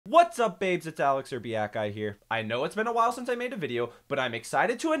What's up, babes? It's Alex or Biakai here. I know it's been a while since I made a video, but I'm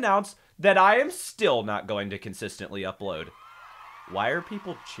excited to announce that I am still not going to consistently upload. Why are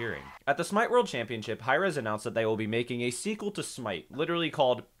people cheering? At the Smite World Championship, Hi-Rez announced that they will be making a sequel to Smite, literally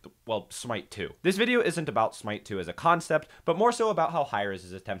called, well, Smite 2. This video isn't about Smite 2 as a concept, but more so about how Hi-Rez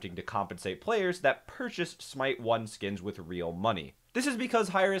is attempting to compensate players that purchased Smite 1 skins with real money. This is because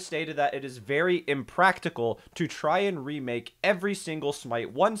Hi-Rez stated that it is very impractical to try and remake every single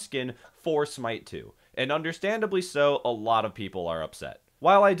Smite 1 skin for Smite 2, and understandably so, a lot of people are upset.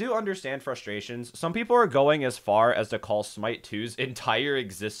 While I do understand frustrations, some people are going as far as to call Smite 2's entire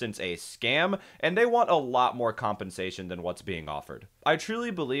existence a scam, and they want a lot more compensation than what's being offered. I truly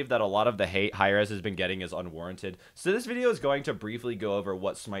believe that a lot of the hate Hi-Rez has been getting is unwarranted, so this video is going to briefly go over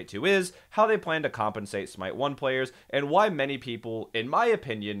what Smite 2 is, how they plan to compensate Smite 1 players, and why many people, in my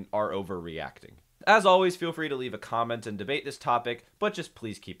opinion, are overreacting. As always, feel free to leave a comment and debate this topic, but just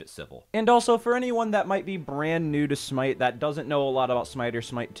please keep it civil. And also, for anyone that might be brand new to Smite that doesn't know a lot about Smite or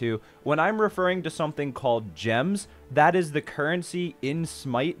Smite 2, when I'm referring to something called gems, that is the currency in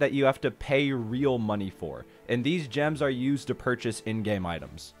Smite that you have to pay real money for, and these gems are used to purchase in-game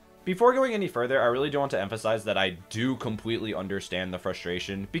items. Before going any further, I really do want to emphasize that I do completely understand the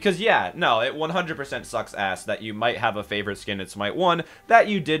frustration, because yeah, no, it 100% sucks ass that you might have a favorite skin in Smite 1 that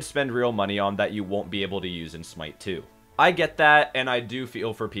you did spend real money on that you won't be able to use in Smite 2. I get that, and I do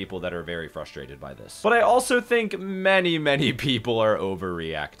feel for people that are very frustrated by this. But I also think many people are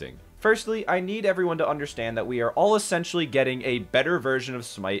overreacting. Firstly, I need everyone to understand that we are all essentially getting a better version of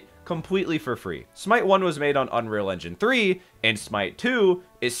Smite completely for free. Smite 1 was made on Unreal Engine 3, and Smite 2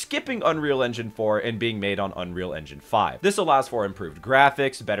 is skipping Unreal Engine 4 and being made on Unreal Engine 5. This allows for improved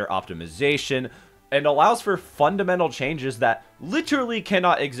graphics, better optimization, and allows for fundamental changes that literally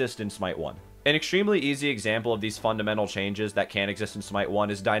cannot exist in Smite 1. An extremely easy example of these fundamental changes that can exist in Smite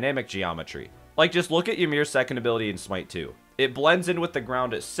 1 is dynamic geometry. Like, just look at Ymir's second ability in Smite 2. It blends in with the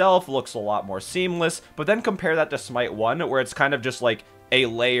ground itself, looks a lot more seamless, but then compare that to Smite 1, where it's kind of just like a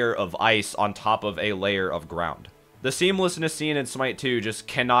layer of ice on top of a layer of ground. The seamlessness seen in Smite 2 just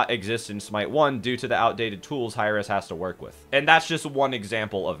cannot exist in Smite 1 due to the outdated tools Hi-Rez has to work with. And that's just one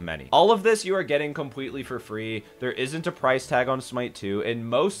example of many. All of this you are getting completely for free. There isn't a price tag on Smite 2, and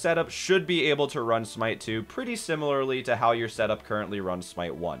most setups should be able to run Smite 2 pretty similarly to how your setup currently runs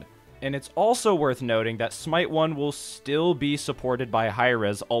Smite 1. And it's also worth noting that Smite 1 will still be supported by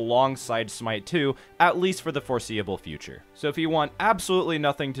Hi-Rez alongside Smite 2, at least for the foreseeable future. So if you want absolutely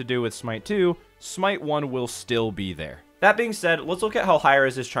nothing to do with Smite 2, Smite 1 will still be there. That being said, let's look at how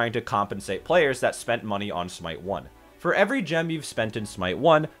Hi-Rez is trying to compensate players that spent money on Smite 1. For every gem you've spent in Smite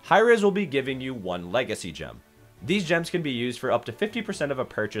 1, Hi-Rez will be giving you one legacy gem. These gems can be used for up to 50% of a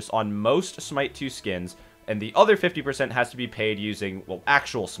purchase on most Smite 2 skins, and the other 50% has to be paid using, well,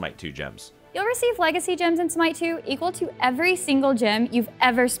 actual Smite 2 gems. You'll receive legacy gems in Smite 2 equal to every single gem you've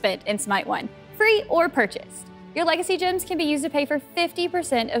ever spent in Smite 1, free or purchased. Your legacy gems can be used to pay for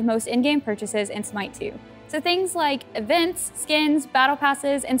 50% of most in-game purchases in Smite 2. So things like events, skins, battle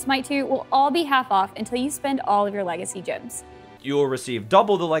passes, and Smite 2 will all be half off until you spend all of your legacy gems. You will receive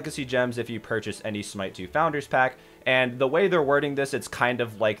double the legacy gems if you purchase any Smite 2 Founders Pack, and the way they're wording this, it's kind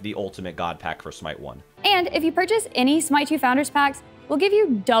of like the Ultimate God Pack for Smite 1. And if you purchase any Smite 2 Founders Packs, we'll give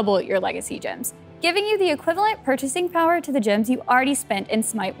you double your legacy gems, giving you the equivalent purchasing power to the gems you already spent in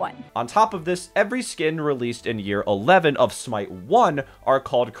Smite 1. On top of this, every skin released in year 11 of Smite 1 are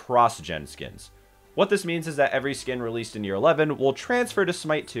called cross-gen skins. What this means is that every skin released in year 11 will transfer to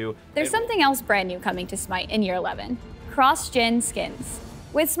Smite 2. There's something else brand new coming to Smite in year 11, cross-gen skins.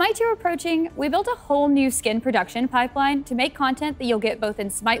 With Smite 2 approaching, we built a whole new skin production pipeline to make content that you'll get both in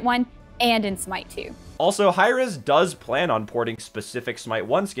Smite 1 and in Smite 2. Also, Hi-Rez does plan on porting specific Smite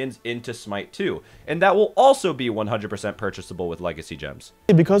 1 skins into Smite 2, and that will also be 100% purchasable with legacy gems.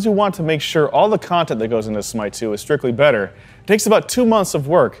 Because we want to make sure all the content that goes into Smite 2 is strictly better, it takes about 2 months of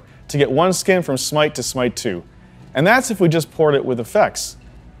work to get one skin from Smite to Smite 2. And that's if we just port it with effects,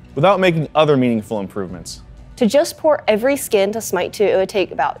 without making other meaningful improvements. To just port every skin to Smite 2, it would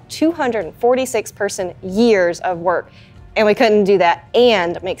take about 246 person years of work. And we couldn't do that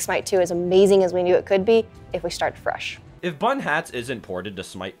and make Smite 2 as amazing as we knew it could be if we started fresh. If Bun Hats isn't ported to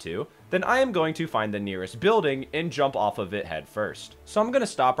Smite 2, then I am going to find the nearest building and jump off of it head first. So I'm going to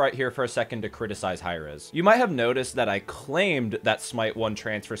stop right here for a second to criticize Hi-Rez. You might have noticed that I claimed that Smite 1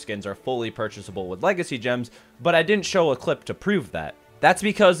 transfer skins are fully purchasable with legacy gems, but I didn't show a clip to prove that. That's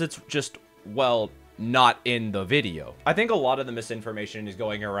because it's just, well, not in the video. I think a lot of the misinformation is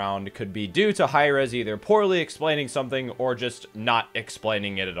going around could be due to Hi-Rez either poorly explaining something or just not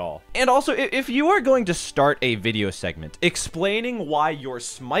explaining it at all. And also, if you are going to start a video segment explaining why your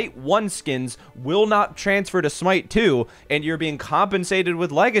Smite 1 skins will not transfer to Smite 2 and you're being compensated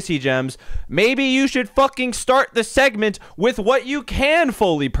with legacy gems, maybe you should fucking start the segment with what you can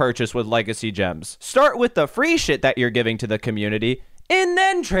fully purchase with legacy gems. Start with the free shit that you're giving to the community and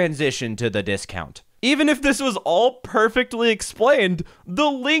then transition to the discount. Even if this was all perfectly explained, the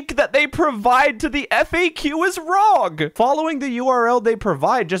link that they provide to the FAQ is wrong. Following the URL they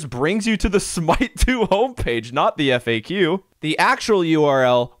provide just brings you to the Smite 2 homepage, not the FAQ. The actual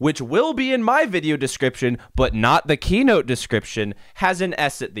URL, which will be in my video description, but not the keynote description, has an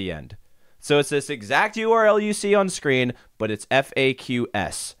S at the end. So it's this exact URL you see on screen, but it's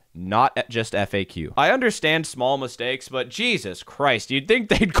FAQS. Not just FAQ. I understand small mistakes, but Jesus Christ, you'd think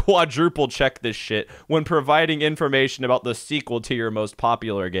they'd quadruple check this shit when providing information about the sequel to your most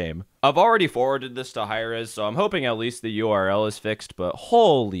popular game. I've already forwarded this to Hi-Rez, so I'm hoping at least the URL is fixed, but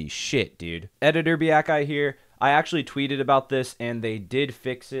holy shit, dude. Editor Biakai here. I actually tweeted about this, and they did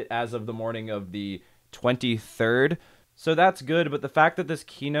fix it as of the morning of the 23rd. So that's good, but the fact that this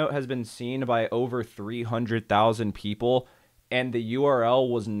keynote has been seen by over 300,000 people and the URL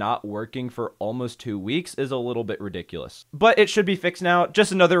was not working for almost 2 weeks is a little bit ridiculous. But it should be fixed now.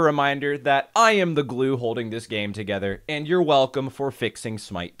 Just another reminder that I am the glue holding this game together, and you're welcome for fixing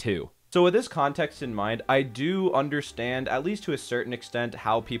Smite 2. So with this context in mind, I do understand, at least to a certain extent,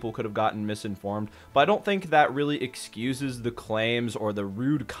 how people could have gotten misinformed, but I don't think that really excuses the claims or the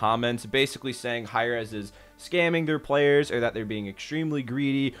rude comments basically saying Hi-Rez is scamming their players or that they're being extremely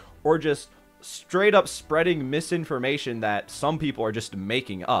greedy or just straight up spreading misinformation that some people are just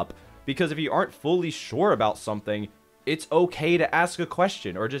making up. Because if you aren't fully sure about something, it's okay to ask a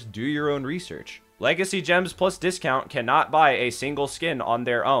question or just do your own research. Legacy gems plus discount cannot buy a single skin on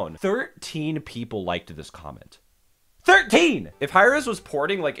their own. 13 people liked this comment. 13! If Hi-Rez was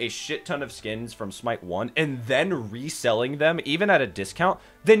porting like a shit ton of skins from Smite 1 and then reselling them even at a discount,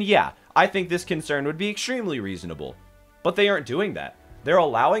 then yeah, I think this concern would be extremely reasonable. But they aren't doing that. They're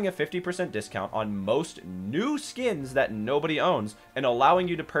allowing a 50% discount on most new skins that nobody owns and allowing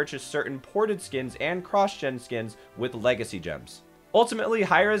you to purchase certain ported skins and cross-gen skins with legacy gems. Ultimately,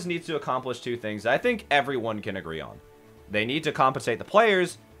 Hi-Rez needs to accomplish two things that I think everyone can agree on. They need to compensate the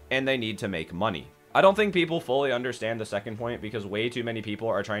players, and they need to make money. I don't think people fully understand the second point because way too many people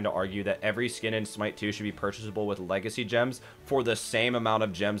are trying to argue that every skin in Smite 2 should be purchasable with legacy gems for the same amount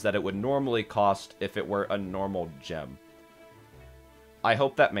of gems that it would normally cost if it were a normal gem. I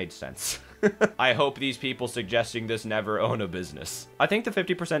hope that made sense. I hope these people suggesting this never own a business. I think the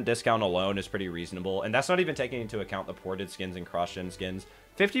 50% discount alone is pretty reasonable, and that's not even taking into account the ported skins and cross-gen skins.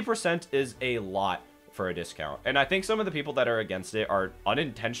 50% is a lot for a discount, and I think some of the people that are against it are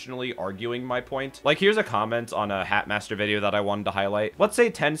unintentionally arguing my point. Like, here's a comment on a Hatmaster video that I wanted to highlight. Let's say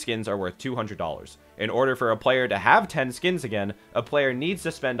 10 skins are worth $200. In order for a player to have 10 skins again, a player needs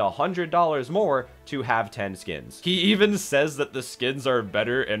to spend $100 more to have 10 skins. He even says that the skins are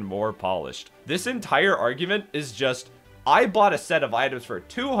better and more polished. This entire argument is just, I bought a set of items for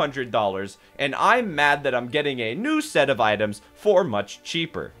 $200 and I'm mad that I'm getting a new set of items for much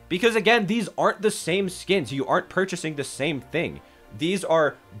cheaper. Because again, these aren't the same skins. You aren't purchasing the same thing. These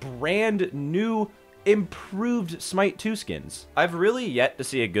are brand new, improved Smite 2 skins. I've really yet to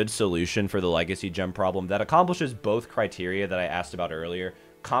see a good solution for the legacy gem problem that accomplishes both criteria that I asked about earlier,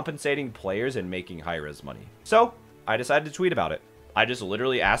 compensating players and making Hi-Rez money. So I decided to tweet about it. I just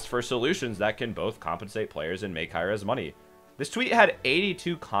literally asked for solutions that can both compensate players and make Hi-Rez money. This tweet had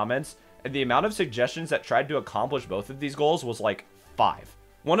 82 comments, and the amount of suggestions that tried to accomplish both of these goals was like 5.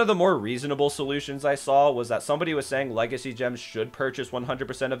 One of the more reasonable solutions I saw was that somebody was saying legacy gems should purchase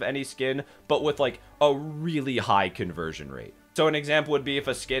 100% of any skin, but with like a really high conversion rate. So an example would be if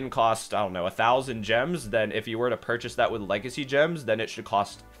a skin cost, I don't know, 1,000 gems, then if you were to purchase that with legacy gems, then it should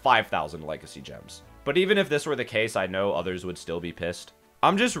cost 5,000 legacy gems. But even if this were the case, I know others would still be pissed.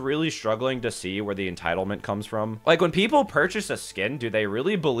 I'm just really struggling to see where the entitlement comes from. Like, when people purchase a skin, do they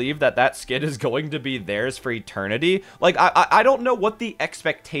really believe that that skin is going to be theirs for eternity? Like, I don't know what the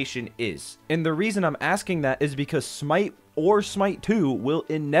expectation is. And the reason I'm asking that is because Smite or Smite 2 will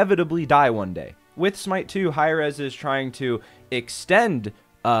inevitably die one day. With Smite 2, Hi-Rez is trying to extend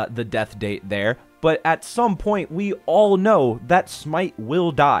the death date there, but at some point, we all know that Smite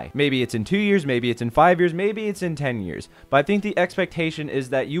will die. Maybe it's in 2 years, maybe it's in 5 years, maybe it's in 10 years. But I think the expectation is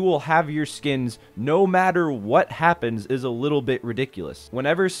that you will have your skins no matter what happens is a little bit ridiculous.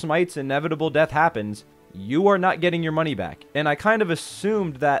 Whenever Smite's inevitable death happens, you are not getting your money back. And I kind of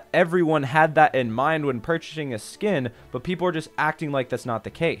assumed that everyone had that in mind when purchasing a skin, but people are just acting like that's not the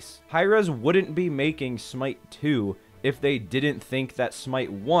case. Hi-Rez wouldn't be making Smite 2 if they didn't think that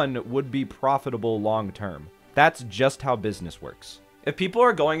Smite 1 would be profitable long term. That's just how business works. If people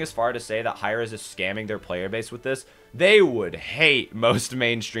are going as far to say that Hi-Rez is scamming their player base with this, they would hate most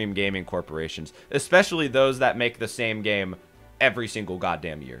mainstream gaming corporations, especially those that make the same game every single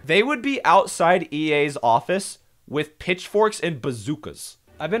goddamn year. They would be outside EA's office with pitchforks and bazookas.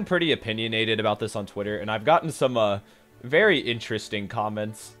 I've been pretty opinionated about this on Twitter, and I've gotten some very interesting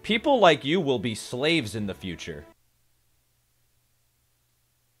comments. People like you will be slaves in the future.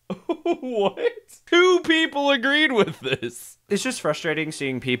 What? 2 people agreed with this. It's just frustrating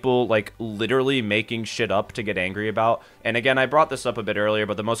seeing people like literally making shit up to get angry about. And again, I brought this up a bit earlier,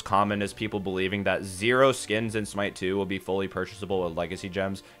 but the most common is people believing that 0 skins in Smite 2 will be fully purchasable with legacy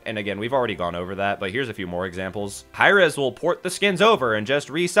gems. And again, we've already gone over that, but here's a few more examples. Hi-Rez will port the skins over and just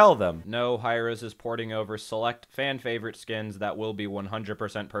resell them. No, Hi-Rez is porting over select fan favorite skins that will be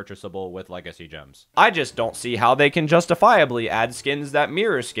 100% purchasable with legacy gems. I just don't see how they can justifiably add skins that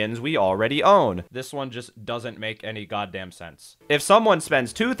mirror skins we already own. This one just doesn't make any goddamn sense. If someone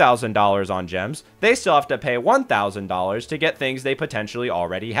spends $2,000 on gems, they still have to pay $1,000 to get things they potentially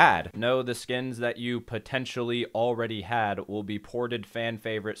already had. No, the skins that you potentially already had will be ported fan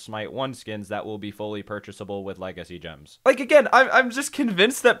favorite Smite 1 skins that will be fully purchasable with legacy gems. Like, again, I'm just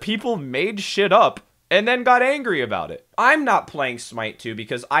convinced that people made shit up and then got angry about it. I'm not playing Smite 2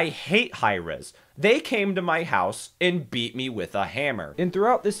 because I hate Hi-Rez. They came to my house and beat me with a hammer. And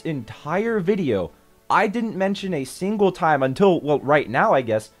throughout this entire video, I didn't mention a single time until, well, right now, I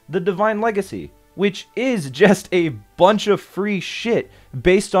guess, the Divine Legacy, which is just a bunch of free shit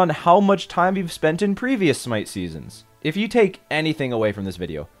based on how much time you've spent in previous Smite seasons. If you take anything away from this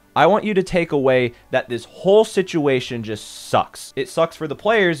video, I want you to take away that this whole situation just sucks. It sucks for the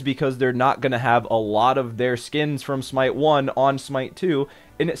players because they're not going to have a lot of their skins from Smite 1 on Smite 2,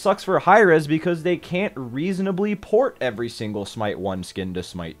 and it sucks for Hi-Rez because they can't reasonably port every single Smite 1 skin to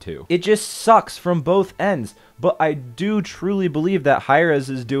Smite 2. It just sucks from both ends, but I do truly believe that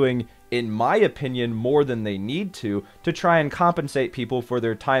Hi-Rez is doing, in my opinion, more than they need to try and compensate people for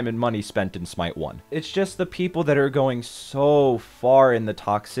their time and money spent in Smite 1. It's just the people that are going so far in the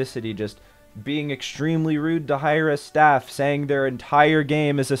toxicity, just being extremely rude to Hi-Rez staff, saying their entire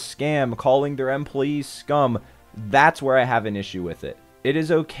game is a scam, calling their employees scum. That's where I have an issue with it. It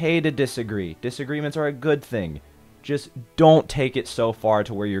is okay to disagree. Disagreements are a good thing. Just don't take it so far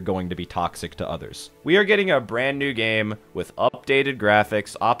to where you're going to be toxic to others. We are getting a brand new game with updated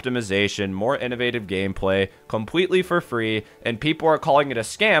graphics, optimization, more innovative gameplay, completely for free, and people are calling it a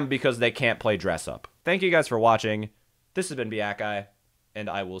scam because they can't play dress up. Thank you guys for watching. This has been Biakai,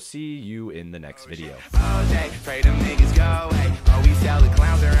 and I will see you in the next video.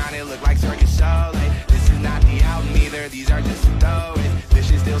 These are just stories. This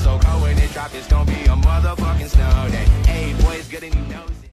shit's still so cold when it drop. It's gonna be a motherfucking snow day. Hey, boy, it's good and you know it.